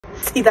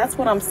See, that's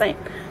what I'm saying.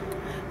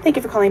 Thank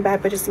you for calling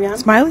back, but just to be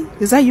honest. Smiley,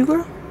 is that you,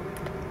 girl?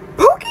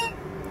 Pookie?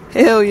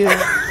 Hell yeah.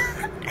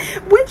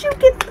 When'd you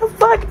get the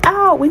fuck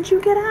out? When'd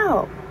you get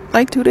out?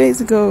 Like 2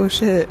 days ago.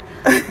 Shit.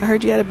 I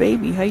heard you had a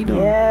baby. How you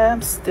doing? Yeah,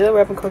 I'm still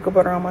rubbing cocoa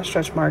butter on my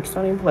stretch marks.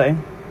 Don't even play.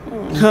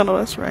 Oh, no,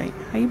 that's right.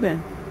 How you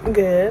been?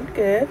 Good,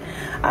 good.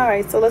 All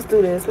right, so let's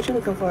do this. What you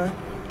looking for?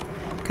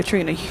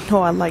 Katrina, you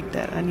know I like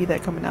that. I need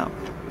that coming out.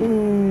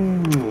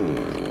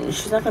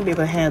 She's not gonna be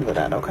able to handle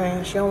that,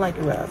 okay? She don't like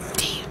it rough.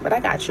 But I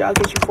got you. I'll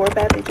get you 4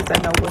 bad bitches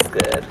that know what's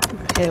good.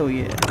 Hell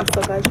yeah. I'm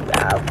so glad you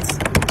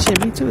out.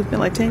 Shit, me too. It's been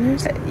like 10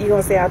 years. You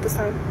gonna stay out this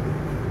time?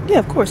 Yeah,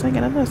 of course. I ain't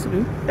got nothing else to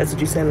do. That's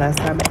what you said last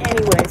time. But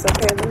anyways,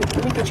 okay,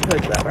 let me get you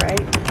hooked up, all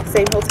right?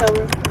 Same hotel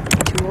room?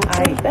 You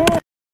okay? I bet.